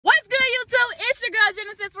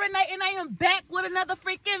Genesis Renee, and I am back with another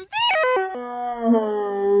freaking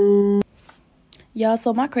video. Y'all,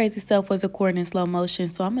 so my crazy self was recording in slow motion,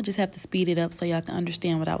 so I'm gonna just have to speed it up so y'all can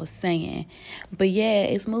understand what I was saying. But yeah,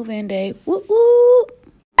 it's move-in day. Whoop whoop.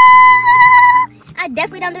 I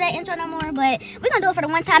definitely don't do that intro no more, but we're gonna do it for the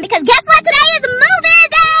one time because guess what? Today is move-in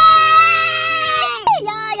day!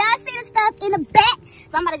 Y'all see the stuff in the back.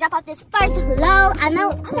 So I'm about to drop off this first load. I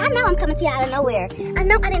know I'm coming to you out of nowhere. I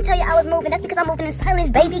know I didn't tell you I was moving. That's because I'm moving in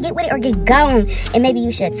silence, baby. Get with it or get gone. And maybe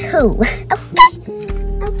you should too. Okay.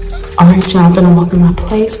 Alright, y'all, I'm gonna walk in my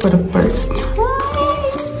place for the first time.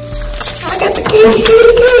 I got the keys.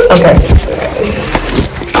 Okay.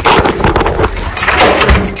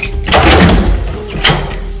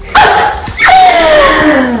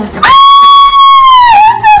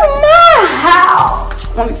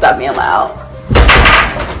 Let me stop being loud.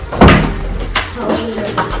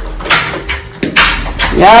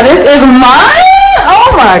 Yeah, this is mine.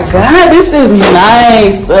 Oh my god, this is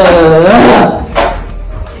nice.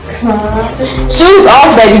 Shoes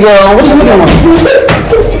off, baby girl. What are you doing?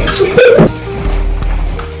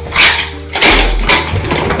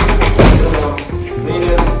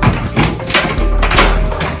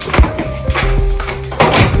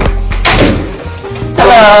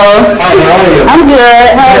 Hello. Hi, how are you? I'm good.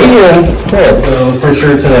 How are you? Good. So for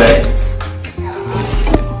sure today.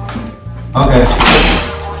 Okay.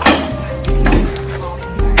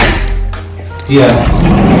 Yeah.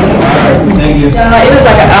 Alright, thank you. It was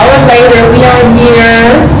like an hour later. We are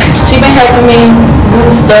here. She been helping me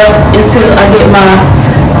move stuff until I get my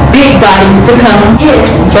big bodies to come.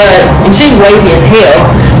 And she's lazy as hell,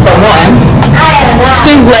 for one.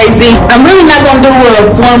 She's lazy. I'm really not gonna do a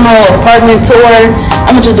formal apartment tour.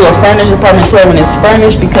 I'm gonna just do a furnished apartment tour when it's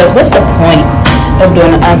furnished, because what's the point of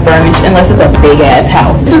doing an unfurnished unless it's a big ass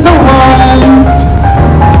house? This is the room.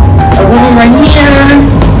 A room right here.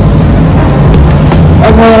 A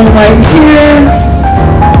room right here.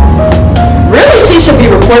 Really, she should be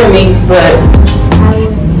recording me, but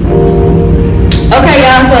okay,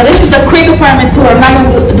 y'all. So this is a quick apartment tour. I'm not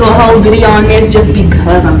gonna do a whole video on this just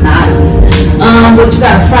because I'm not. But you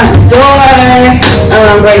got a front door.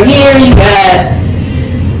 Right here you got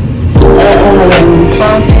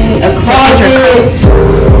a closet,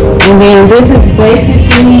 and then this is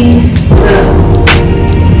basically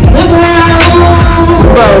the room.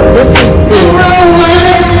 Bro, this is big.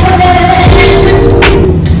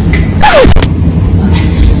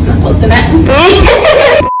 Posting that.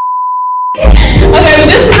 Okay, but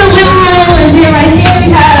this is the living room, and then right here we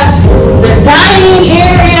have the dining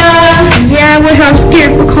area. Yeah, which I'm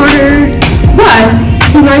scared for Carter. Why?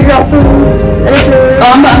 He might drop food.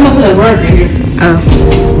 Oh, I'm gonna put a word right here. Oh.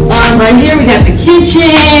 Right here we got the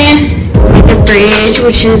kitchen. The fridge,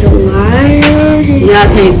 which is a lot. Y'all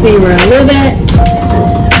can't see where I live at.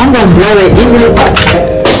 I'm gonna blow it.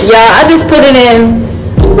 Yeah, I just put it in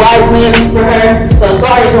white lens for her. So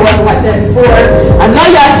sorry if it wasn't like that before. I know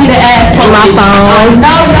y'all see the ass poke. My phone. I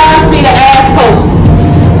know y'all see the ass poke.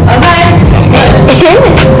 Okay?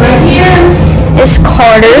 Right here. It's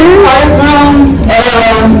Carter's room.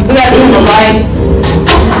 We got the light.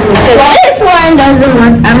 This one doesn't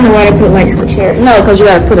want. I don't know why they put lights for chair. No, because you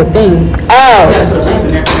gotta put a thing. Oh. You gotta put a lamp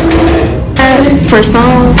in there. First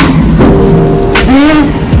off, Yes.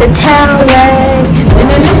 the towel rack. And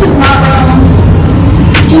then this is my room.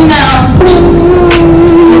 You know.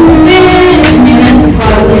 This is it. And then this is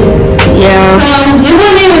closet. Yeah. So it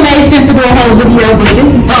wouldn't even make sense to do a whole video, but this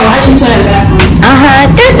is. Oh, I didn't show you the bathroom.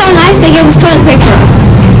 They're so nice. They gave us toilet paper.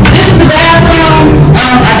 This is the bathroom.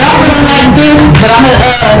 I don't really like this, but I'm gonna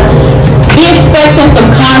be expecting some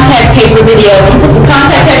contact paper video. I'm gonna put some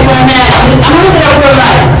contact paper on that. I'm gonna look it up real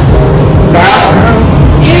nice.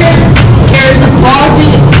 Here's the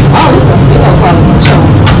closet. Oh, this is a big old closet.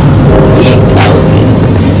 Big closet.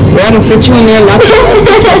 Well, I can fit you in there, lock it up, put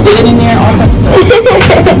your bed in there, all types of stuff.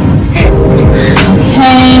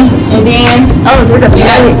 Okay, and then Oh, we're we got the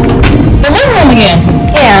living room again.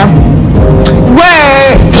 Yeah.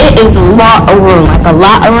 Where it is a lot of room, like a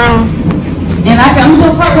lot of room. And I'm gonna do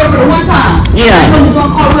a cartwheel for the one time. Yeah. I'm gonna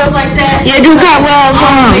do cartwheels like that. Yeah, do cartwheels.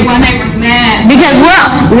 Make my neighbors mad. Because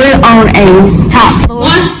we're on a top floor.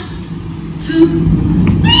 1, 2,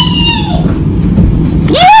 3.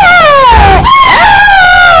 Yeah!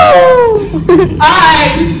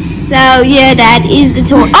 Alright. So yeah, that is the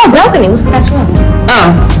tour. Oh, balcony. We forgot to show them.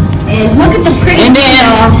 Oh. And look at the pretty. And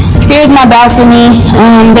then here's my balcony.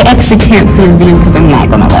 The extra can't see the view because I'm not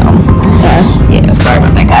gonna let them. Yeah, sorry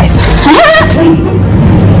about that, guys.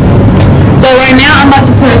 So right now I'm about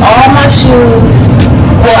to put all my shoes.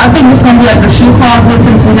 Well, I think it's gonna be like a shoe closet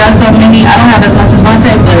since we got so many. I don't have as much as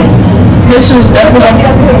Monte, but his shoes definitely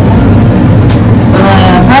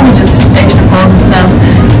probably just extra clothes and stuff.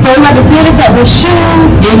 So I'm about to fill this up with shoes,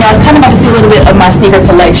 and y'all kind of about to see a little bit of my sneaker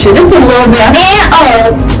collection, just a little bit.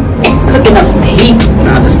 And cooking up some heat.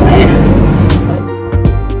 No, just playing.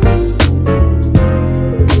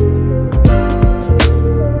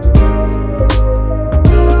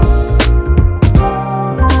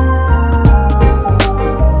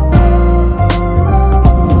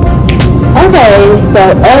 Okay, so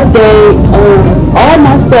update, all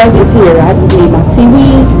my stuff is here. I just need my TV,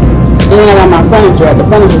 and then I got my furniture at the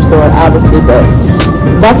furniture store, obviously, but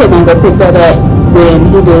Dante gonna go pick that up when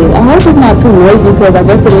he do. I hope it's not too noisy, because I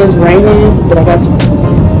guess it is raining, but I got you.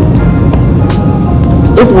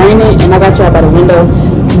 It's raining, and I got y'all by the window,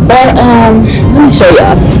 but, let me show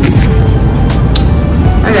y'all.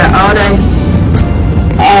 I got all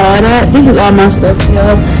that, this is all my stuff,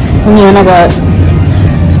 y'all, and then I got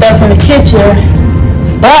stuff in the kitchen,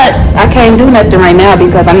 but I can't do nothing right now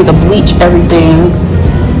because I need to bleach everything.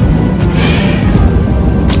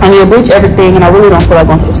 And I really don't feel like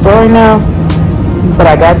going to the store right now, but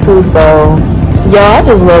I got to. So y'all, I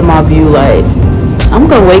just love my view. Like, I'm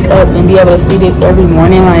gonna wake up and be able to see this every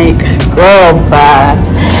morning. Like, girl, bye.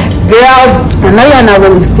 Girl, I know y'all not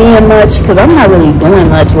really seeing much because I'm not really doing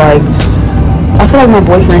much. Like, I feel like my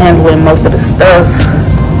boyfriend handling most of the stuff,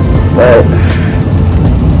 but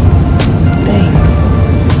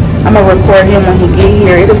I'm gonna record him when he get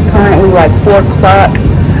here. It is currently like 4 o'clock.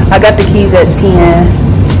 I got the keys at 10.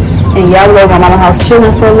 And y'all were over at my mama's house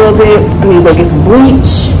chilling for a little bit. I need to go get some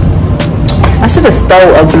bleach. I should have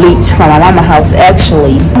stole a bleach from my mama's house,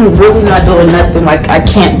 actually. I'm really not doing nothing. Like, I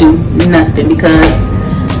can't do nothing because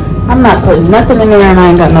I'm not putting nothing in there and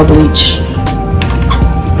I ain't got no bleach.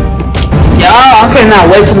 Y'all, I cannot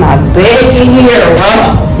wait till my bed get here.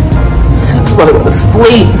 I just want to go to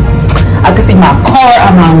sleep. I can see my car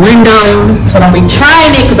on my window, so don't be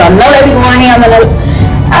trying it, because I know they be going ham.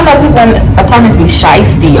 I know people in apartments be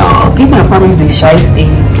shiesty, y'all. People in apartments be shiesty,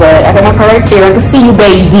 but I got my car right there. I can see you,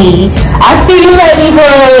 baby. I see you,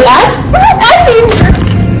 ladybug. I see you.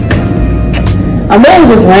 I'm really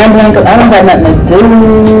just rambling, because I don't got nothing to do.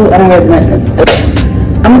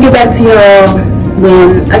 I'm gonna get back to y'all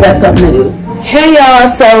when I got something to do. Hey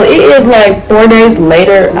y'all, so it is like 4 days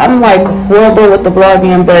later. I'm like horrible with the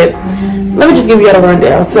vlogging, but let me just give you all a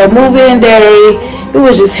rundown. So move-in day, it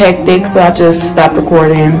was just hectic, so I just stopped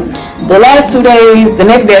recording. The last 2 days, the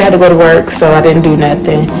next day I had to go to work, so I didn't do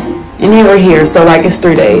nothing. And then we're here, so like it's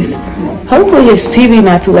 3 days. Hopefully his TV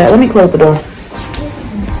not too loud. Let me close the door.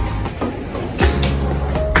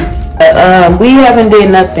 We haven't did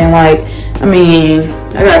nothing. Like, I mean,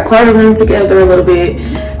 I got Carter room together a little bit.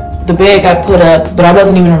 The bed got put up, but I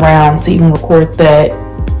wasn't even around to even record that,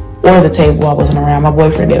 or the table. I wasn't around. My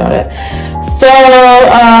boyfriend did all that. So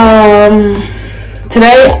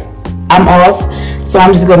today I'm off, so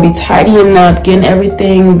I'm just gonna be tidying up, getting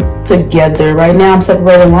everything together. Right now I'm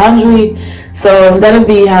separating laundry, so that'll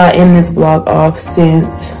be how I end this vlog off,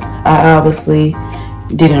 since I obviously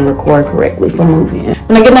didn't record correctly for moving.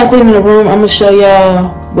 When I get done cleaning the room, I'm gonna show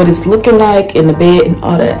y'all what it's looking like in the bed and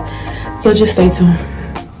all that, so just stay tuned.